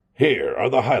Here are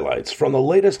the highlights from the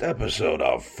latest episode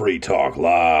of Free Talk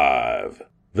Live.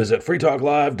 Visit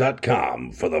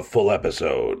freetalklive.com for the full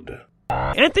episode.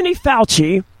 Anthony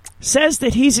Fauci says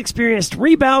that he's experienced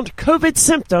rebound COVID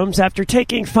symptoms after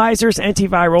taking Pfizer's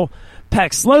antiviral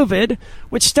Paxlovid,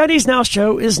 which studies now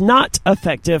show is not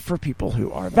effective for people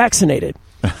who are vaccinated.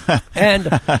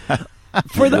 And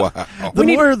for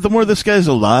the more this guy's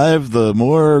alive, the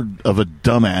more of a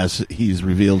dumbass he's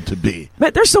revealed to be.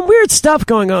 But there's some weird stuff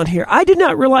going on here. I did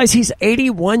not realize he's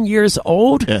 81 years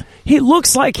old. Yeah. He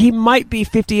looks like he might be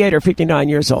 58 or 59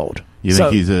 years old. You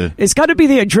think he's a... It's got to be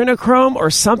the adrenochrome or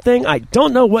something. I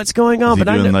don't know what's going on. Is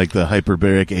he doing like the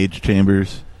hyperbaric age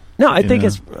chambers? No, I think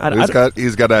it's...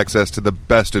 He's got access to the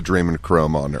best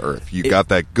adrenochrome on Earth. You got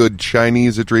that good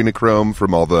Chinese adrenochrome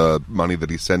from all the money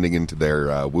that he's sending into their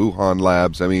Wuhan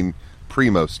labs. I mean,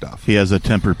 primo stuff. He has a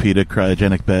Tempur-Pedic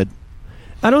cryogenic bed.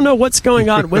 I don't know what's going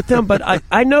on with him, but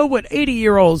I know what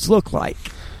 80-year-olds look like.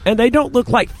 And they don't look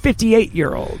like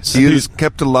 58-year-olds. He is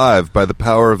kept alive by the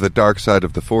power of the dark side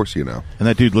of the Force, you know. And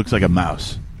that dude looks like a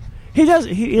mouse. He does.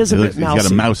 He is a bit mousy. He's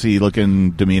got a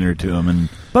mousy-looking demeanor to him.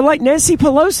 But like Nancy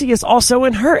Pelosi is also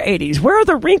in her 80s. Where are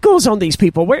the wrinkles on these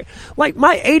people? Like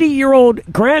my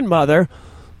 80-year-old grandmother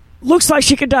looks like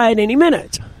she could die at any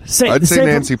minute. I'd say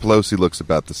Nancy Pelosi looks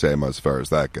about the same as far as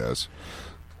that goes.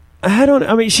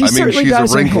 She's a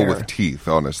wrinkle with teeth,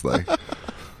 honestly.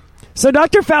 So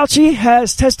Dr. Fauci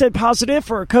has tested positive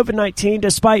for COVID-19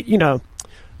 despite,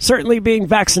 certainly being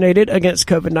vaccinated against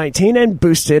COVID-19 and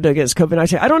boosted against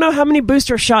COVID-19. I don't know how many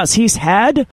booster shots he's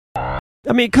had.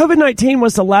 COVID-19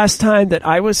 was the last time that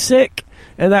I was sick,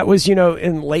 and that was,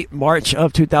 in late March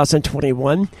of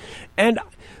 2021. And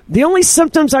the only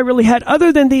symptoms I really had,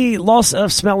 other than the loss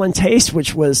of smell and taste,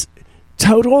 which was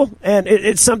total, and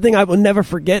it's something I will never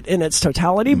forget in its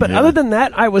totality. But other than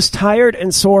that, I was tired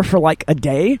and sore for like a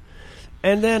day.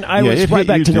 And then I was right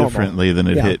back to normal. It hit you differently than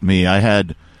it hit me. I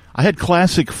had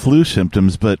classic flu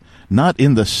symptoms, but not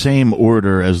in the same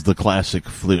order as the classic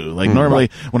flu. Like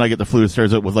normally when I get the flu, it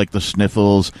starts out with like the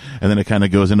sniffles, and then it kind of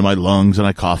goes into my lungs and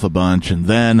I cough a bunch, and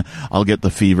then I'll get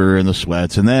the fever and the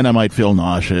sweats, and then I might feel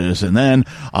nauseous, and then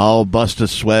I'll bust a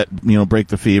sweat, break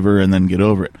the fever, and then get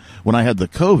over it. When I had the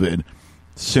COVID,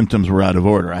 symptoms were out of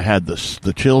order. I had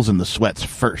the chills and the sweats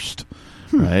first.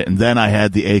 Right, and then I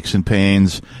had the aches and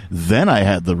pains. Then I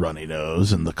had the runny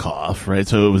nose and the cough. Right,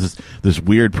 so it was this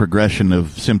weird progression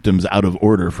of symptoms out of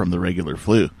order from the regular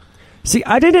flu. See,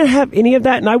 I didn't have any of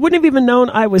that, and I wouldn't have even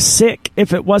known I was sick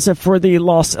if it wasn't for the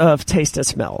loss of taste and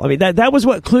smell. I mean, that was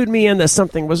what clued me in that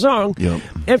something was wrong. Yep.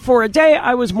 And for a day,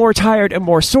 I was more tired and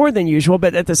more sore than usual,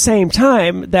 but at the same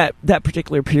time, that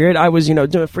particular period, I was,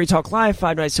 doing Free Talk Live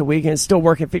 5 nights a week and still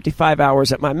working 55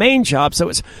 hours at my main job, so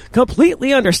it's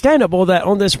completely understandable that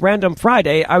on this random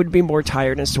Friday, I would be more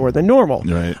tired and sore than normal.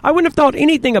 Right. I wouldn't have thought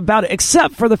anything about it,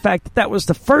 except for the fact that was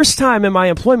the first time in my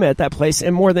employment at that place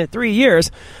in more than 3 years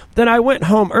that I went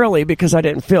home early because I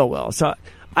didn't feel well. So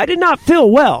I did not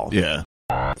feel well. Yeah.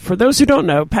 For those who don't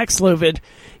know, Paxlovid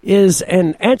is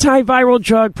an antiviral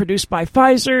drug produced by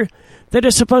Pfizer that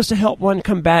is supposed to help one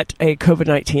combat a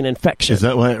COVID-19 infection. Is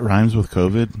that why it rhymes with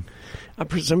COVID? I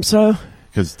presume so.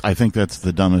 Because I think that's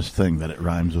the dumbest thing, that it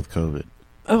rhymes with COVID.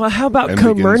 Oh, well, how about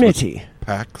Comirnaty?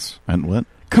 Pax? And what?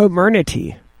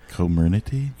 Comirnaty.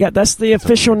 Comirnaty? Yeah, that's the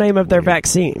official name of their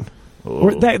vaccine. Oh.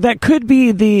 Or that could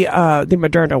be the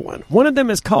Moderna one. One of them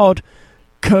is called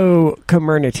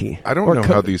Comirnaty. I don't know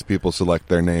how these people select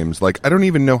their names. Like, I don't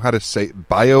even know how to say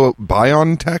BioNTech.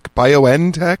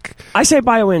 I say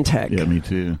BioNTech. Yeah, me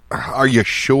too. Are you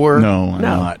sure? No, I'm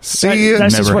not. See,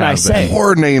 that's just what I say.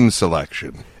 Poor name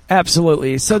selection.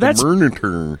 Absolutely. So that's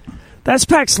Comirnaty. That's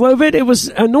Paxlovid. It was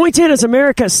anointed as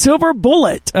America's silver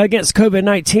bullet against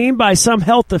COVID-19 by some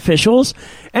health officials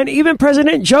and even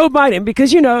President Joe Biden,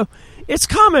 because, it's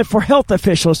common for health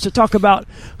officials to talk about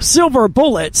silver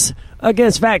bullets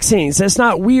against vaccines. That's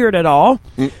not weird at all.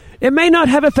 It may not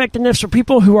have effectiveness for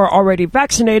people who are already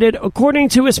vaccinated, according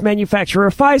to its manufacturer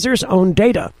Pfizer's own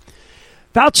data.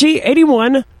 Fauci,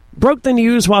 81, broke the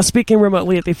news while speaking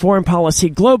remotely at the Foreign Policy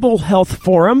Global Health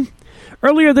Forum.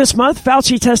 Earlier this month,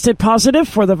 Fauci tested positive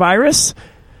for the virus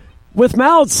with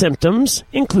mild symptoms,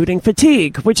 including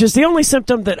fatigue, which is the only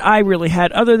symptom that I really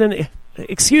had other than,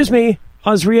 excuse me,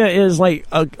 Azria is like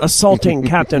assaulting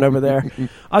Captain over there.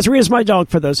 Azria is my dog,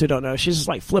 for those who don't know. She's just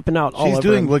like flipping out all over. She's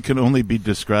doing him. what can only be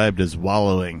described as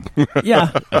wallowing.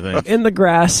 Yeah, in the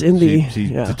grass. She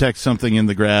detects something in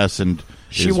the grass and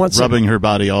is rubbing her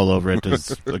body all over it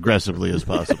as aggressively as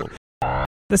possible.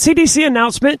 The CDC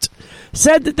announcement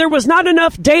said that there was not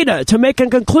enough data to make a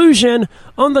conclusion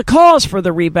on the cause for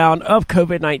the rebound of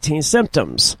COVID-19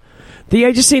 symptoms. The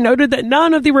agency noted that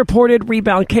none of the reported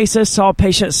rebound cases saw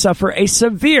patients suffer a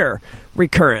severe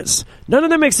recurrence. None of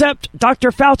them except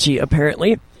Dr. Fauci,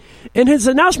 apparently. In his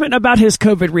announcement about his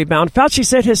COVID rebound, Fauci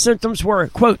said his symptoms were,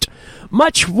 quote,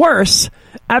 much worse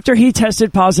after he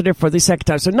tested positive for the second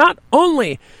time. So not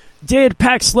only did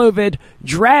Paxlovid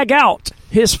drag out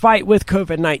his fight with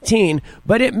COVID-19,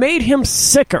 but it made him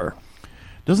sicker.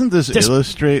 Doesn't this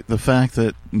illustrate the fact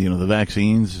that, the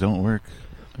vaccines don't work?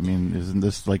 I mean, isn't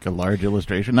this like a large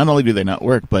illustration? Not only do they not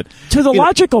work, but to the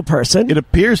logical person, it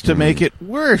appears to make it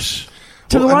worse.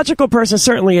 To the logical person,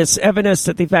 certainly it's evidence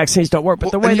that the vaccines don't work.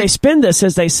 But the way they spin this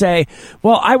is they say,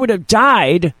 well, I would have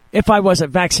died if I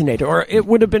wasn't vaccinated, or it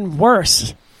would have been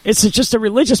worse. It's just a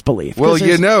religious belief. Well,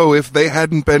 if they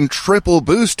hadn't been triple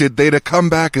boosted, they'd have come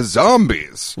back as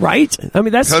zombies. Right? I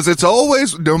mean, that's... Because it's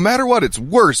always, no matter what, it's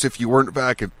worse if you weren't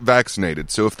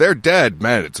vaccinated. So if they're dead,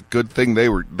 man, it's a good thing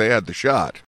they had the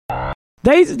shot.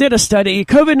 They did a study,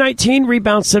 COVID-19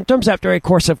 rebound symptoms after a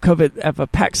course of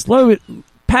Paxlovid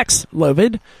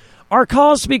are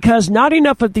caused because not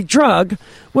enough of the drug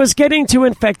was getting to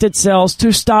infected cells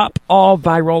to stop all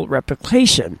viral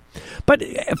replication. But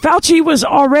Fauci was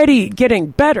already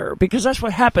getting better, because that's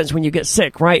what happens when you get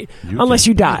sick, right? Unless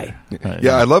you die.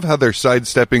 Yeah, I love how they're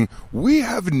sidestepping. We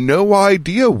have no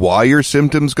idea why your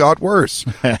symptoms got worse.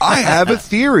 I have a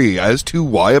theory as to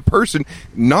why a person,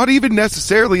 not even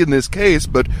necessarily in this case,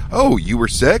 but, you were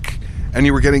sick and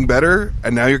you were getting better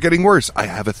and now you're getting worse. I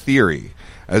have a theory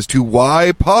as to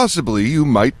why possibly you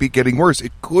might be getting worse.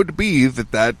 It could be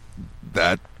that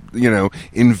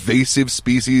invasive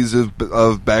species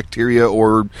of bacteria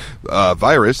or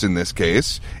virus in this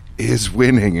case is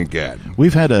winning again.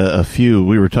 We've had a few,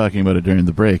 we were talking about it during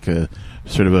the break,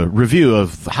 sort of a review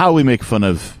of how we make fun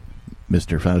of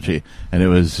Mr. Fauci. And it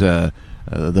was the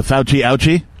Fauci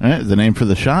Ouchie, right? The name for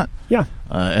the shot. Yeah.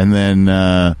 And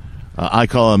then... I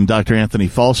call him Dr. Anthony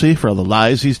Falsey for all the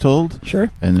lies he's told. Sure.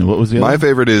 And then what was the other My one?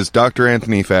 favorite is Dr.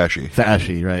 Anthony Fauci.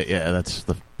 Fauci, right. Yeah, that's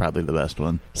probably the best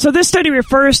one. So this study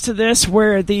refers to this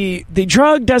where the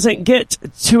drug doesn't get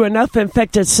to enough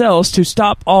infected cells to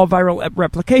stop all viral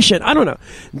replication. I don't know.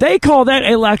 They call that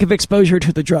a lack of exposure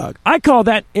to the drug. I call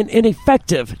that an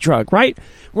ineffective drug, right?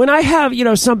 When I have,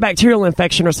 some bacterial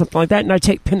infection or something like that and I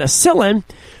take penicillin,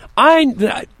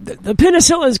 the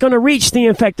penicillin is going to reach the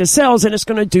infected cells and it's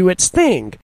going to do its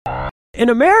thing. In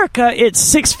America, it's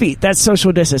 6 feet. That's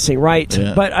social distancing, right?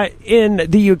 Yeah. But in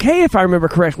the UK, if I remember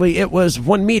correctly, it was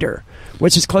 1 meter,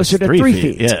 which is closer to 3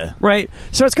 feet. Yeah. Right?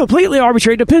 So it's completely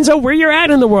arbitrary. Depends on where you're at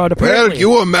in the world, apparently.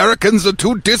 Well, you Americans are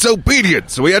too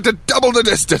disobedient, so we had to double the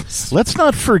distance. Let's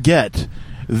not forget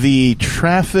the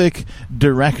traffic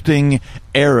directing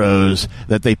arrows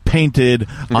that they painted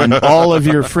on all of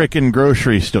your frickin'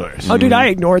 grocery stores. Oh, dude, I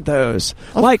ignored those.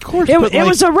 Of course, it but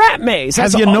was a rat maze.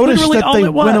 That's have you noticed that they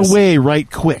went was. away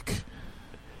right quick?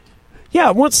 Yeah,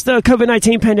 once the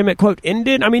COVID-19 pandemic, quote,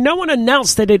 ended, I mean, no one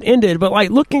announced that it ended, but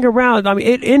looking around, I mean,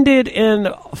 it ended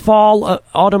in fall,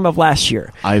 autumn of last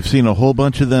year. I've seen a whole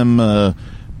bunch of them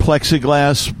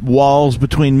plexiglass walls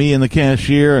between me and the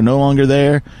cashier are no longer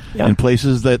there. Yeah. In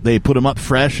places that they put them up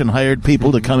fresh and hired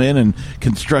people to come in and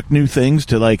construct new things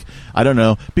to, I don't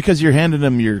know, because you're handing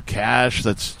them your cash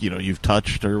that's, you've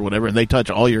touched or whatever, and they touch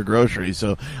all your groceries.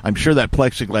 So I'm sure that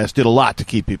plexiglass did a lot to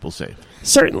keep people safe.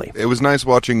 Certainly. It was nice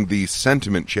watching the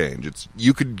sentiment change.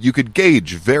 You could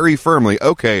gauge very firmly,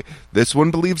 okay, this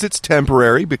one believes it's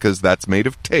temporary because that's made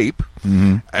of tape,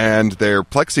 and their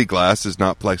plexiglass is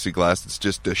not plexiglass, it's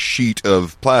just a sheet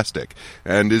of plastic.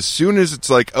 And as soon as it's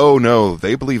like, oh no,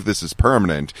 they believe this is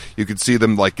permanent, you could see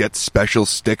them get special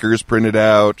stickers printed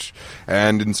out,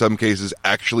 and in some cases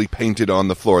actually painted on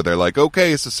the floor. They're like,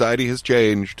 okay, society has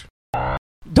changed.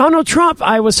 Donald Trump,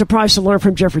 I was surprised to learn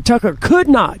from Jeffrey Tucker, could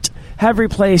not have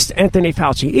replaced Anthony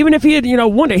Fauci. Even if he had,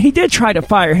 wanted, he did try to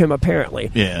fire him,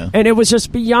 apparently. Yeah. And it was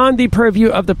just beyond the purview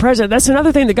of the president. That's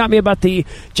another thing that got me about the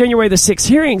January the 6th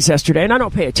hearings yesterday, and I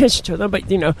don't pay attention to them,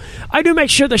 but, I do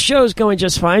make sure the show's going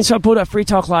just fine, so I pulled up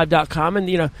freetalklive.com,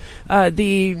 and,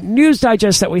 the news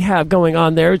digest that we have going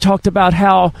on there talked about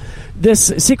how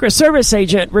this Secret Service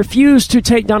agent refused to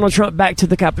take Donald Trump back to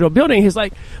the Capitol building. He's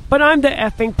like, but I'm the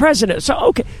effing president. So,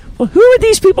 okay, well, who are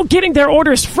these people getting their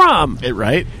orders from?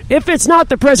 Right? If it's not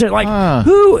the president,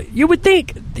 who you would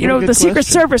think, the Secret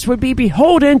Service would be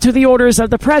beholden to the orders of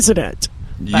the president.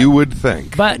 You would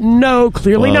think. But no,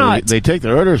 clearly not. They take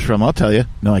their orders from, I'll tell you.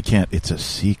 No, I can't. It's a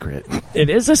secret.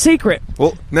 It is a secret.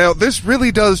 Well, now, this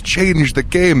really does change the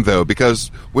game, though, because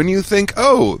when you think,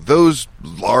 those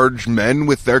large men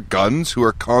with their guns who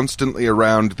are constantly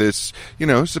around this,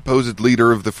 supposed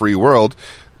leader of the free world,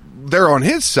 they're on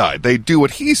his side. They do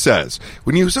what he says.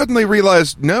 When you suddenly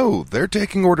realize, no, they're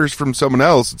taking orders from someone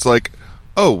else, it's like,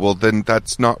 oh, well, then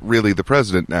that's not really the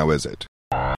president now, is it?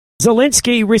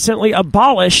 Zelensky recently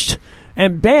abolished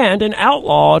and banned and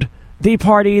outlawed the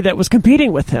party that was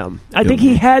competing with him. I think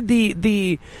he had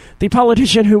the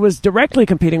politician who was directly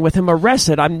competing with him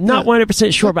arrested. I'm not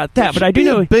 100% sure about that, but I do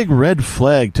know a big red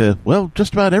flag to, well,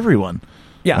 just about everyone.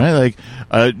 Yeah. Right?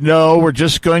 Like, no, we're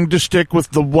just going to stick with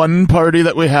the one party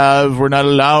that we have. We're not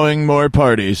allowing more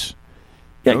parties.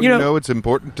 Yeah, Don't you know it's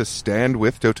important to stand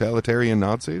with totalitarian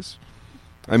Nazis?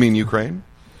 I mean, Ukraine?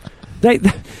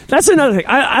 That's another thing.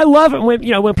 I love it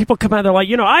when people come out, they're like,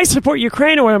 I support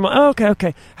Ukraine, or I'm like, oh,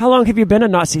 okay. How long have you been a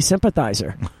Nazi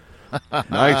sympathizer?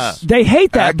 Nice. They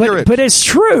hate that, but it's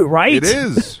true, right? It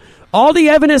is. All the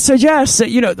evidence suggests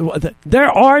that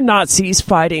there are Nazis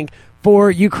fighting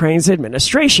for Ukraine's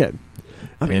administration.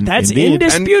 I mean, that's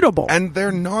indisputable. And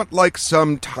they're not like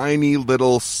some tiny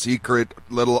little secret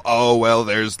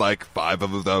there's like 5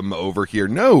 of them over here.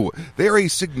 No, they're a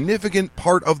significant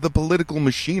part of the political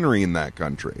machinery in that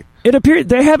country. It appears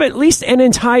they have at least an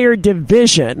entire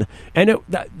division, and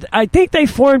I think they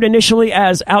formed initially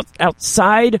as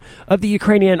outside of the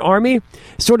Ukrainian army,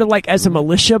 sort of like as a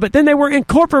militia, but then they were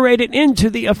incorporated into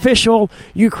the official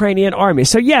Ukrainian army.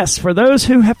 So yes, for those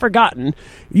who have forgotten,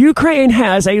 Ukraine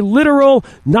has a literal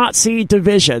Nazi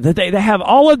division. That they have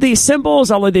all of these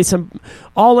symbols, all of the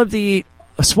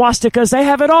swastikas. They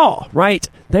have it all, right?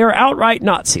 They are outright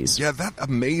Nazis. Yeah, that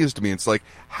amazed me. It's like,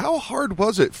 how hard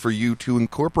was it for you to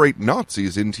incorporate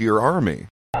Nazis into your army?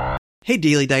 Hey,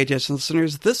 Daily Digest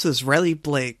listeners, this is Riley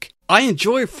Blake. I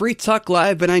enjoy Free Talk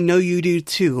Live, and I know you do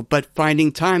too, but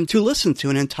finding time to listen to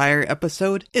an entire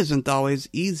episode isn't always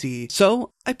easy.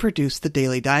 So, I produce the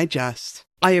Daily Digest.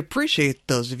 I appreciate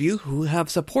those of you who have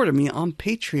supported me on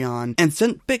Patreon and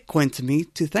sent Bitcoin to me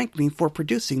to thank me for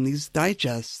producing these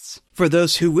digests. For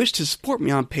those who wish to support me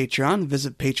on Patreon,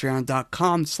 visit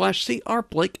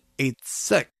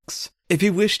patreon.com/crblake86. If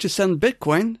you wish to send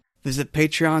Bitcoin, visit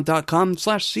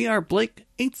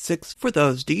patreon.com/crblake86 for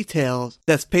those details.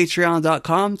 That's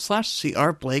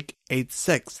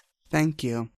patreon.com/crblake86. Thank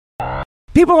you.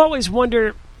 People always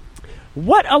wonder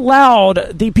what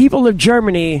caused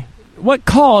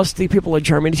the people of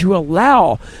Germany to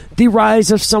allow the rise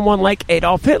of someone like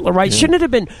Adolf Hitler, right? Yeah. Shouldn't it have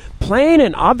been plain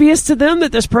and obvious to them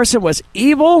that this person was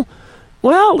evil?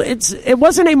 Well, it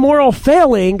wasn't a moral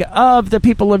failing of the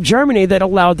people of Germany that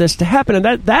allowed this to happen,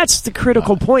 and that's the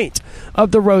critical point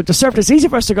of the road to serfdom. It's easy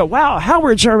for us to go, wow, how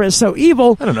were Germans so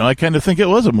evil? I don't know. I kind of think it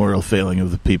was a moral failing of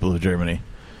the people of Germany.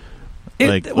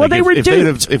 They were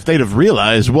duped. If they'd have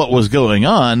realized what was going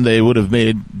on, they would have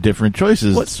made different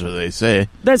choices, so they say.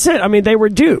 That's it. I mean, they were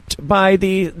duped by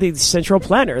the central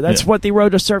planner. That's what the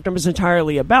road to serfdom is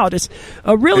entirely about. It's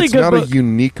a really good book. It's not a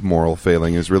unique moral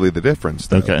failing is really the difference,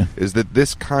 though. Okay. Is that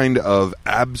this kind of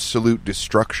absolute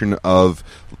destruction of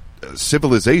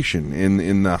civilization,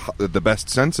 in the best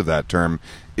sense of that term,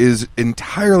 is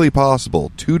entirely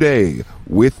possible today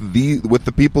with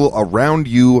the people around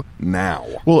you now.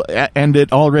 Well, and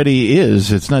it already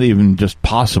is. It's not even just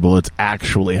possible. It's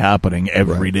actually happening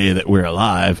every day that we're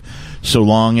alive, so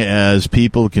long as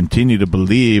people continue to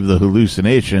believe the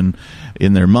hallucination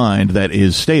in their mind that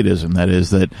is statism. That is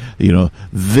that,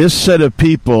 this set of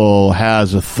people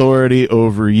has authority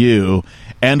over you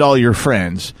and all your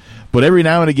friends. But every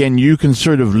now and again, you can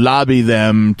sort of lobby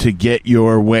them to get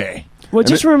your way. Well,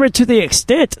 just remember, to the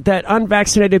extent that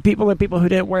unvaccinated people and people who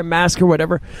didn't wear masks or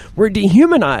whatever were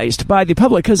dehumanized by the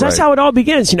public, because that's how it all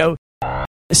begins.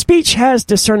 Speech has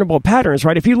discernible patterns,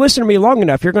 right? If you listen to me long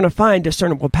enough, you're going to find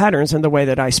discernible patterns in the way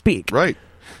that I speak. Right.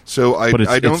 So I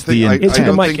don't think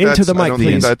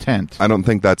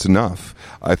that's enough.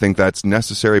 I think that's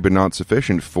necessary but not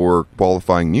sufficient for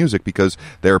qualifying music, because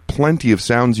there are plenty of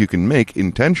sounds you can make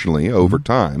intentionally over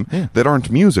time that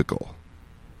aren't musical.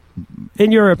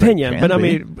 In your opinion, but I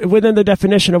mean, within the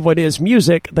definition of what is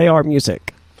music, they are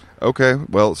music. Okay,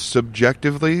 well,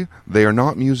 subjectively, they are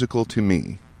not musical to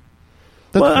me.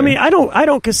 Well, I mean, I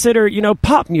don't consider,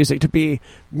 pop music to be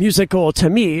musical to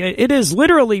me. It is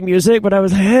literally music, but I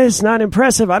was like, it's not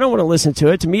impressive. I don't want to listen to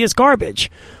it. To me, it's garbage.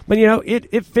 But,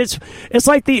 it fits. It's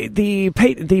like the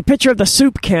picture of the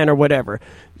soup can or whatever.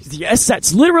 Yes,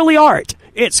 that's literally art.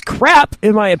 It's crap,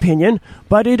 in my opinion,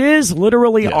 but it is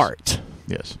literally art.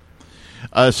 Yes.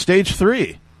 Stage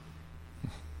 3.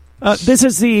 This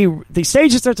is the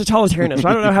stages of totalitarianism.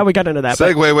 I don't know how we got into that.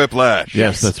 Segway whiplash.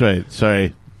 Yes, that's right.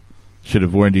 Sorry. Should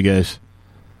have warned you guys.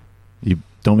 You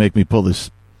don't make me pull this.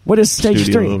 What is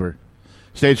stage 3? Over.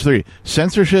 Stage 3: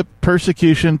 censorship,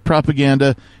 persecution,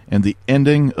 propaganda, and the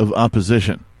ending of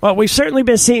opposition. Well, we've certainly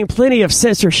been seeing plenty of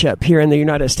censorship here in the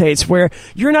United States where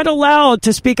you're not allowed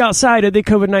to speak outside of the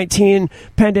COVID-19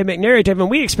 pandemic narrative. And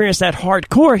we experienced that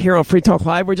hardcore here on Free Talk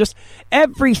Live where just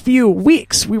every few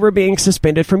weeks we were being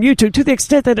suspended from YouTube to the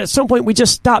extent that at some point we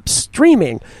just stopped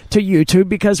streaming to YouTube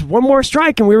because one more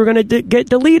strike and we were going to get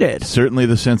deleted. Certainly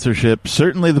the censorship,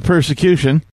 certainly the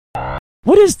persecution.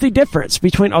 What is the difference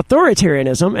between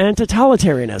authoritarianism and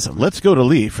totalitarianism? Let's go to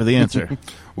Lee for the answer.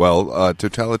 Well,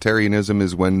 totalitarianism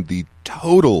is when the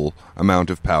total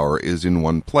amount of power is in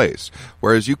one place,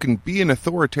 whereas you can be an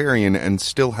authoritarian and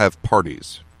still have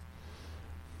parties.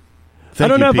 I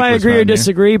don't know if I agree or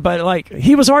disagree, but like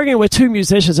he was arguing with two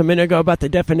musicians a minute ago about the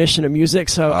definition of music,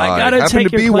 so I got to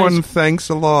take your claims. One. Thanks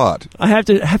a lot. I have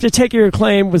to take your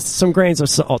claim with some grains of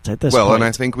salt at this point. Well, and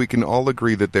I think we can all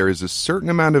agree that there is a certain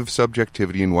amount of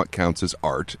subjectivity in what counts as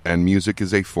art, and music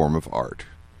is a form of art.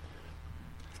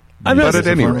 I mean, but at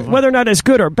any rate, whether or not it's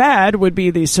good or bad would be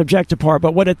the subjective part,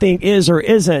 but what a thing is or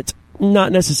isn't,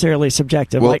 not necessarily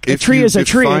subjective. Well, like a tree is a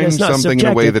tree, and it's not something subjective.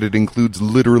 in a way that it includes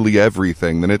literally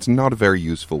everything, then it's not a very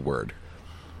useful word.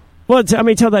 Well, I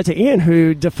mean, tell that to Ian,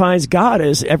 who defines God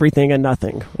as everything and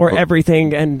nothing, or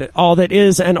everything and all that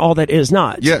is and all that is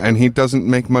not. Yeah, and he doesn't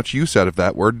make much use out of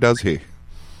that word, does he?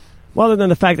 Well, other than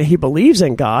the fact that he believes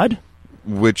in God.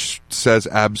 Which says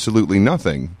absolutely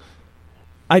nothing.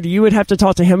 You would have to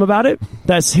talk to him about it.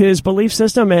 That's his belief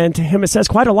system, and to him it says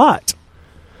quite a lot.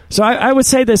 So I would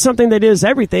say that something that is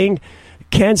everything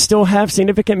can still have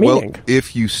significant meaning. Well,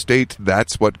 if you state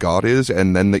that's what God is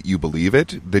and then that you believe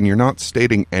it, then you're not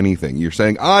stating anything. You're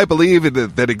saying, I believe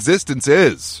that existence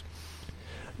is.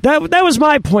 That was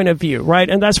my point of view, right?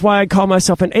 And that's why I call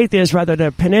myself an atheist rather than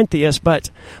a panentheist. But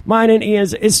mine and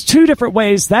Ian's is two different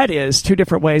ways. That is two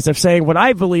different ways of saying what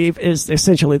I believe is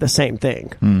essentially the same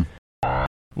thing.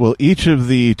 Well, each of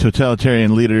the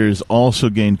totalitarian leaders also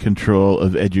gained control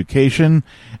of education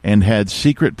and had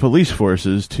secret police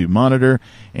forces to monitor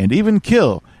and even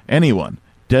kill anyone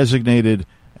designated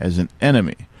as an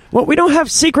enemy. Well, we don't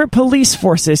have secret police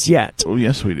forces yet. Oh,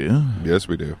 yes, we do. Yes,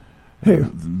 we do.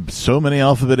 Who? So many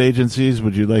alphabet agencies.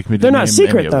 Would you like me to They're name not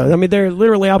secret, though. I mean, they're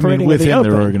literally operating within the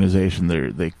their organization.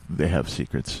 They have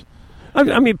secrets.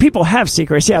 I mean, people have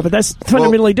secrets, yeah, but that's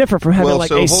fundamentally different from having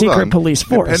a secret police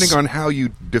force. Depending on how you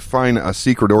define a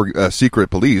secret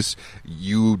police,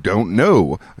 you don't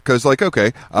know. Because, the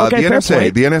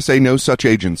NSA knows such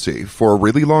agency. For a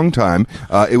really long time,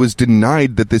 it was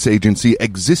denied that this agency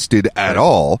existed at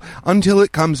all until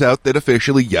it comes out that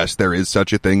officially, yes, there is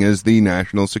such a thing as the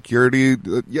National Security.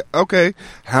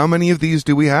 How many of these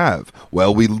do we have?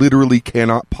 Well, we literally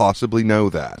cannot possibly know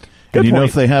that. And you know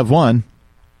if they have one.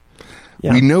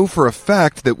 Yeah. We know for a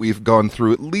fact that we've gone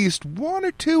through at least one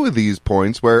or two of these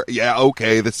points where,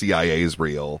 the CIA is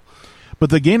real.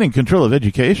 But the gaining control of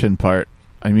education part,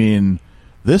 I mean,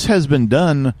 this has been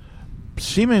done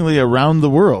seemingly around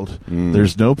the world.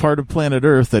 There's no part of planet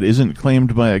Earth that isn't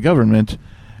claimed by a government,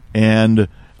 and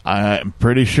I'm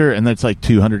pretty sure, and that's like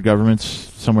 200 governments,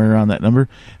 somewhere around that number,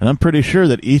 and I'm pretty sure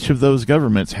that each of those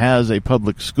governments has a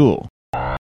public school.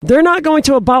 They're not going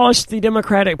to abolish the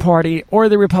Democratic Party or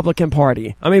the Republican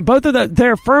Party. I mean, both of them,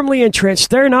 they're firmly entrenched.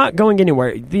 They're not going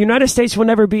anywhere. The United States will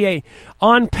never be a,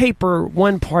 on paper,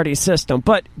 one-party system.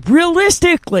 But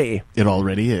realistically... It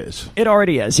already is. It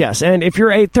already is, yes. And if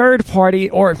you're a third party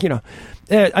or,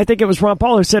 I think it was Ron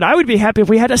Paul who said, I would be happy if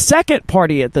we had a second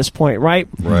party at this point, right?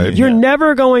 Right. You're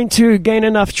never going to gain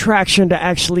enough traction to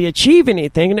actually achieve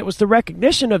anything. And it was the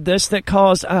recognition of this that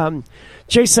caused...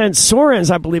 Jason Sorens,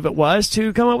 I believe it was,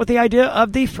 to come up with the idea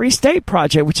of the Free State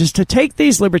Project, which is to take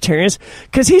these libertarians,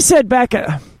 because he said back,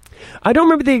 I don't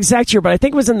remember the exact year, but I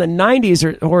think it was in the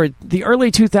 90s or the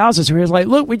early 2000s, where he was like,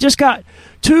 look, we just got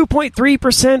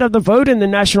 2.3% of the vote in the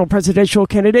national presidential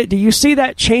candidate. Do you see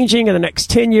that changing in the next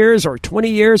 10 years or 20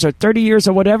 years or 30 years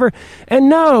or whatever? And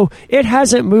no, it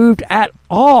hasn't moved at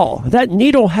all. That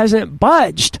needle hasn't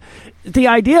budged. The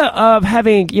idea of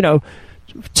having,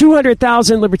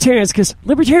 200,000 libertarians, because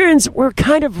libertarians were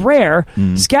kind of rare,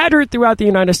 scattered throughout the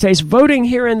United States, voting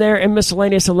here and there in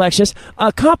miscellaneous elections,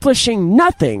 accomplishing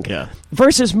nothing,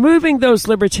 versus moving those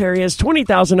libertarians,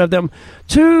 20,000 of them,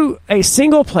 to a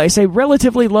single place, a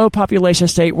relatively low population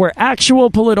state where actual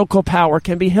political power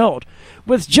can be held.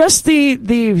 With just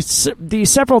the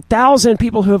several thousand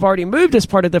people who have already moved as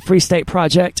part of the Free State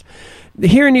Project,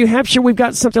 here in New Hampshire, we've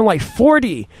got something like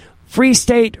 40 Free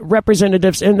State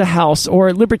representatives in the House,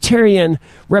 or libertarian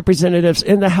representatives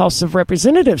in the House of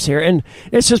Representatives here. And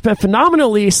it's just been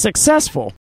phenomenally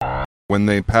successful. when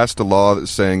they passed a law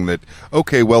saying that,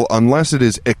 okay, well, unless it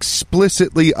is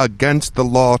explicitly against the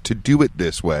law to do it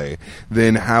this way,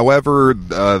 then however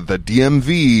the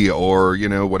DMV or,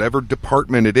 whatever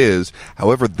department it is,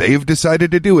 however they've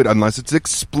decided to do it, unless it's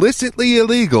explicitly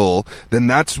illegal, then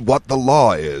that's what the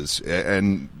law is.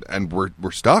 And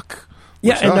we're stuck.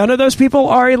 Yeah, and none of those people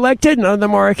are elected. None of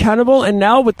them are accountable. And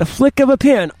now with the flick of a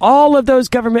pen, all of those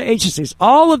government agencies,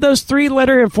 all of those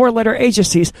 3-letter and 4-letter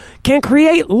agencies can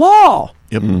create law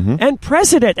and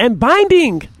precedent and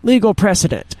binding legal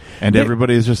precedent. And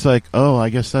everybody's just like, oh, I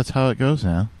guess that's how it goes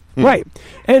now. Right.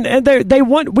 And they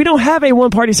want, we don't have a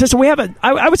one-party system. We have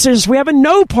I would suggest we have a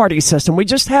no-party system. We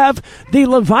just have the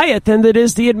Leviathan that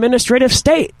is the administrative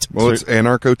state. Well, it's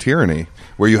anarcho-tyranny,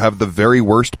 where you have the very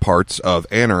worst parts of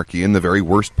anarchy and the very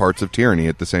worst parts of tyranny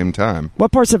at the same time.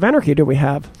 What parts of anarchy do we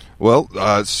have? Well,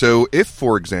 so if,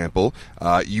 for example,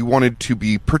 you wanted to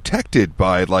be protected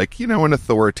by, an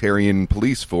authoritarian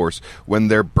police force when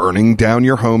they're burning down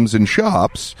your homes and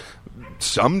shops,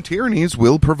 some tyrannies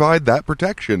will provide that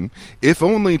protection, if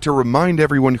only to remind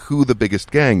everyone who the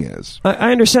biggest gang is.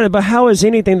 I understand it, but how is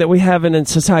anything that we have in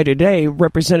society today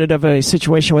representative of a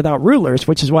situation without rulers,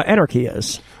 which is what anarchy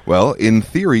is? Well, in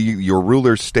theory, your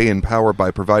rulers stay in power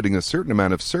by providing a certain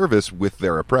amount of service with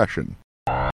their oppression.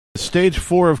 Stage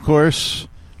 4, of course,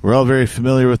 we're all very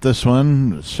familiar with this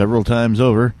one several times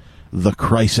over, the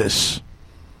crisis.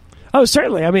 Oh,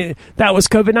 certainly. I mean, that was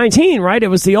COVID-19, right? It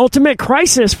was the ultimate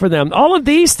crisis for them. All of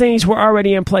these things were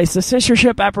already in place. The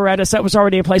censorship apparatus that was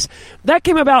already in place. That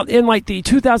came about in the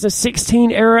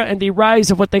 2016 era and the rise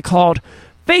of what they called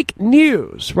fake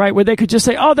news, right? Where they could just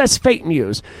say, oh, that's fake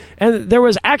news. And there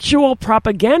was actual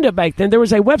propaganda back then. There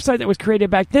was a website that was created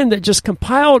back then that just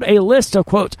compiled a list of,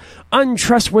 quote,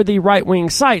 untrustworthy right-wing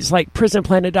sites like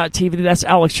prisonplanet.tv, that's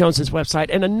Alex Jones's website,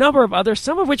 and a number of others,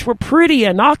 some of which were pretty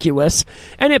innocuous.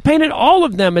 And it painted all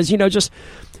of them as, just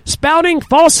spouting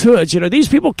falsehoods. These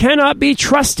people cannot be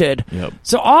trusted. Yep.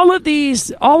 So all of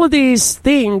these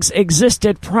things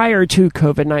existed prior to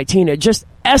COVID-19. It just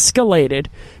escalated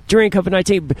during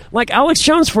COVID-19. Like Alex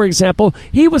Jones, for example,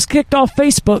 he was kicked off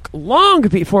Facebook long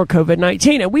before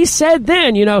COVID-19. And we said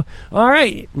then, all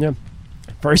right,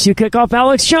 first you kick off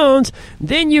Alex Jones,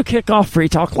 then you kick off Free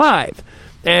Talk Live.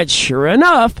 And sure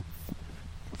enough,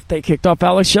 they kicked off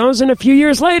Alex Jones, and a few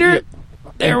years later,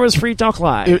 there was Free Talk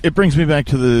Live. It brings me back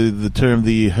to the term,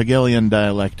 the Hegelian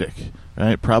dialectic,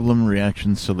 right? Problem,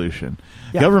 reaction, solution.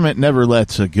 Yeah. Government never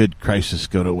lets a good crisis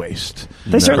go to waste.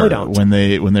 They certainly don't. When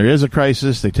there is a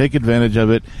crisis, they take advantage of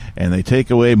it, and they take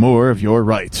away more of your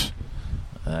rights.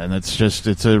 And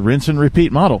it's a rinse and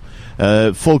repeat model.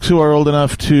 Folks who are old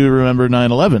enough to remember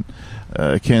 9/11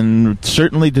 can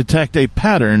certainly detect a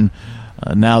pattern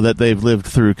now that they've lived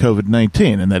through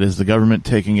COVID-19, and that is the government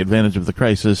taking advantage of the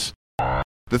crisis.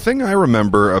 The thing I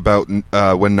remember about when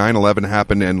 9/11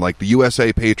 happened and the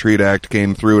USA Patriot Act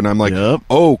came through, and I'm like,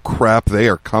 oh crap, they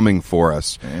are coming for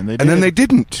us. And then they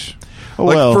didn't.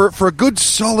 For a good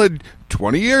solid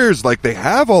 20 years, they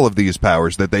have all of these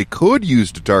powers that they could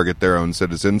use to target their own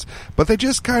citizens, but they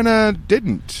just kind of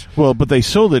didn't. Well, but they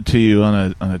sold it to you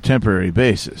on a temporary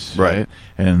basis, right?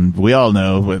 And we all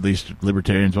know, at least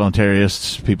libertarians,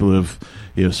 voluntarists, people who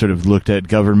have sort of looked at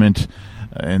government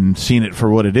and seen it for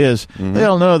what it is, they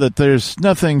all know that there's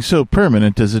nothing so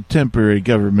permanent as a temporary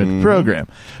government program.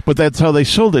 But that's how they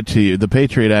sold it to you. The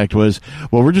Patriot Act was,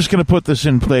 well, we're just going to put this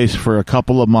in place for a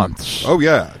couple of months. Oh,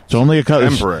 yeah. It's only a couple,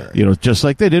 temporary. Just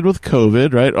like they did with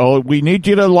COVID, right? Oh, we need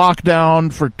you to lock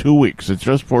down for 2 weeks. It's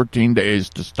just 14 days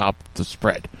to stop the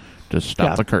spread. To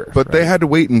stop the curve. But they had to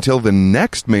wait until the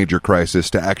next major crisis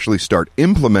to actually start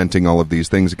implementing all of these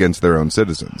things against their own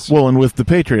citizens. Well, and with the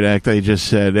Patriot Act, they just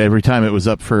said every time it was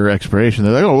up for expiration,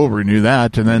 they're like, oh, we'll renew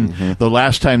that. And then the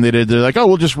last time they did, they're like, oh,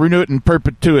 we'll just renew it in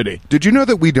perpetuity. Did you know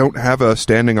that we don't have a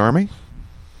standing army?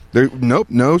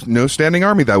 No standing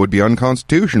army. That would be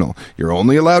unconstitutional. You're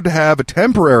only allowed to have a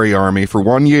temporary army for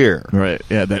 1 year. Right,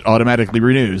 yeah, that automatically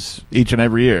renews each and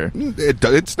every year.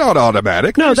 It's not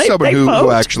automatic. No, There's someone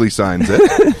who actually signs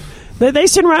it. They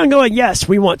sit around going, yes,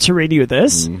 we want to renew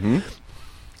this.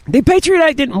 The Patriot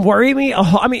Act didn't worry me.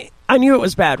 I mean, I knew it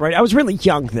was bad, right? I was really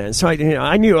young then, so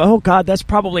I knew, oh, God, that's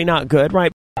probably not good,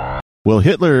 right? Well,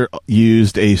 Hitler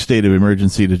used a state of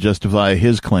emergency to justify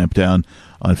his clampdown.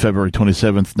 On February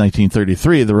 27th,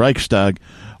 1933, the Reichstag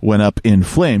went up in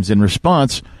flames. In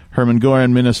response, Hermann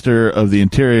Göring, Minister of the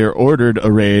Interior, ordered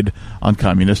a raid on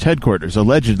communist headquarters,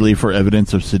 allegedly for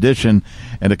evidence of sedition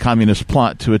and a communist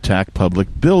plot to attack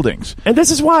public buildings. And this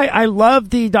is why I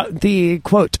love the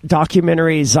quote,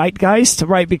 documentary Zeitgeist,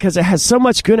 right? Because it has so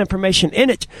much good information in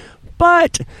it.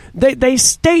 But they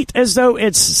state as though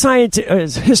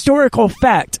it's historical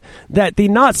fact that the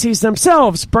Nazis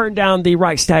themselves burned down the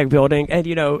Reichstag building, and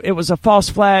it was a false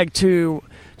flag to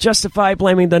justify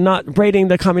blaming raiding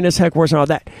the communist headquarters and all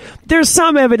that. There's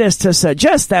some evidence to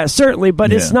suggest that, certainly,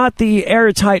 but it's not the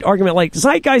airtight argument like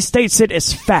Zeitgeist states it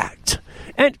as fact.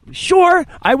 And sure,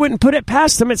 I wouldn't put it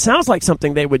past them. It sounds like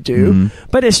something they would do,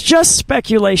 but it's just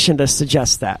speculation to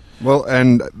suggest that. Well,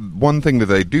 and one thing that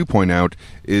they do point out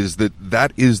is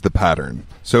that is the pattern.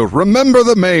 So remember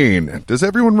the Maine. Does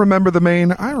everyone remember the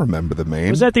Maine? I remember the Maine.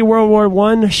 Was that the World War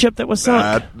I ship that was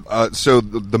sunk? So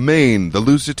the Maine, the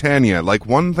Lusitania, like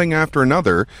one thing after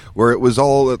another, where it was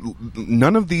all,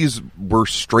 none of these were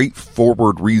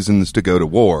straightforward reasons to go to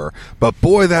war. But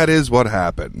boy, that is what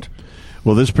happened.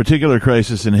 Well, this particular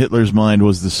crisis in Hitler's mind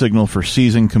was the signal for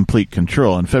seizing complete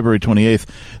control. On February 28th,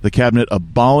 the cabinet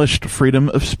abolished freedom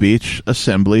of speech,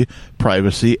 assembly,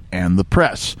 privacy, and the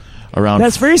press.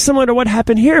 That's very similar to what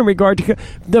happened here in regard to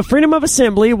the freedom of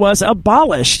assembly was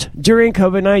abolished during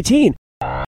COVID-19.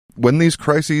 When these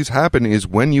crises happen is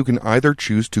when you can either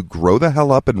choose to grow the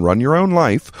hell up and run your own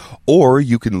life, or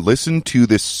you can listen to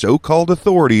this so-called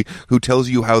authority who tells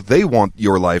you how they want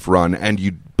your life run, and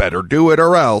you better do it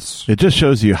or else. It just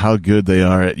shows you how good they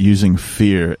are at using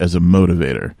fear as a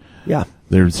motivator. Yeah.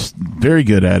 They're very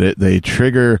good at it. They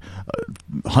trigger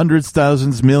hundreds,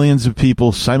 thousands, millions of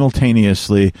people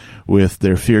simultaneously with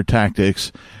their fear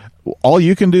tactics. All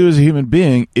you can do as a human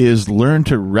being is learn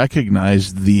to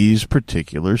recognize these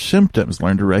particular symptoms,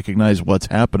 learn to recognize what's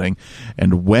happening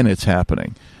and when it's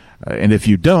happening. And if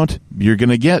you don't, you're going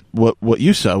to get what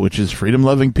you saw, which is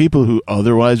freedom-loving people who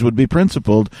otherwise would be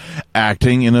principled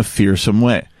acting in a fearsome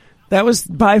way. That was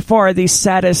by far the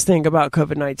saddest thing about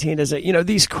COVID-19 is that,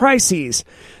 these crises,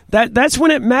 that's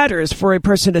when it matters for a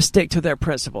person to stick to their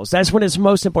principles. That's when it's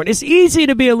most important. It's easy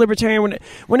to be a libertarian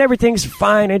when everything's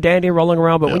fine and dandy rolling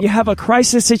around, but when you have a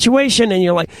crisis situation and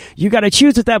you got to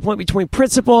choose at that point between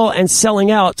principle and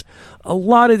selling out, a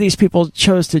lot of these people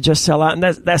chose to just sell out, and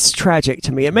that's tragic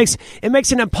to me. It makes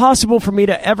it impossible for me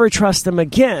to ever trust them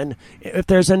again if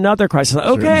there's another crisis.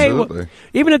 Okay, well,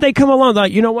 even if they come along,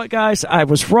 like, you know what, guys, I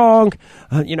was wrong.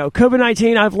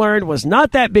 COVID-19, I've learned, was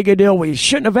not that big a deal. We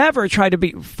shouldn't have ever tried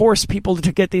to force people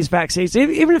to get these vaccines.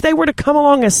 Even if they were to come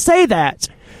along and say that,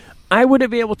 I wouldn't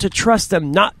be able to trust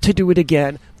them not to do it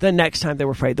again the next time they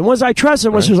were afraid. The ones I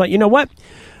trusted was like, you know what,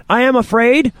 I am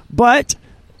afraid, but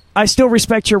I still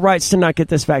respect your rights to not get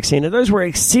this vaccine. And those were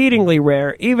exceedingly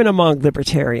rare, even among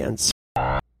libertarians.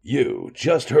 You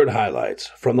just heard highlights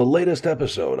from the latest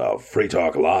episode of Free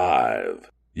Talk Live.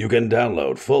 You can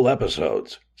download full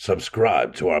episodes,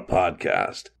 subscribe to our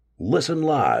podcast, listen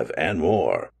live, and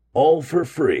more, all for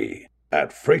free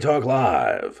at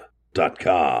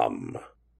freetalklive.com.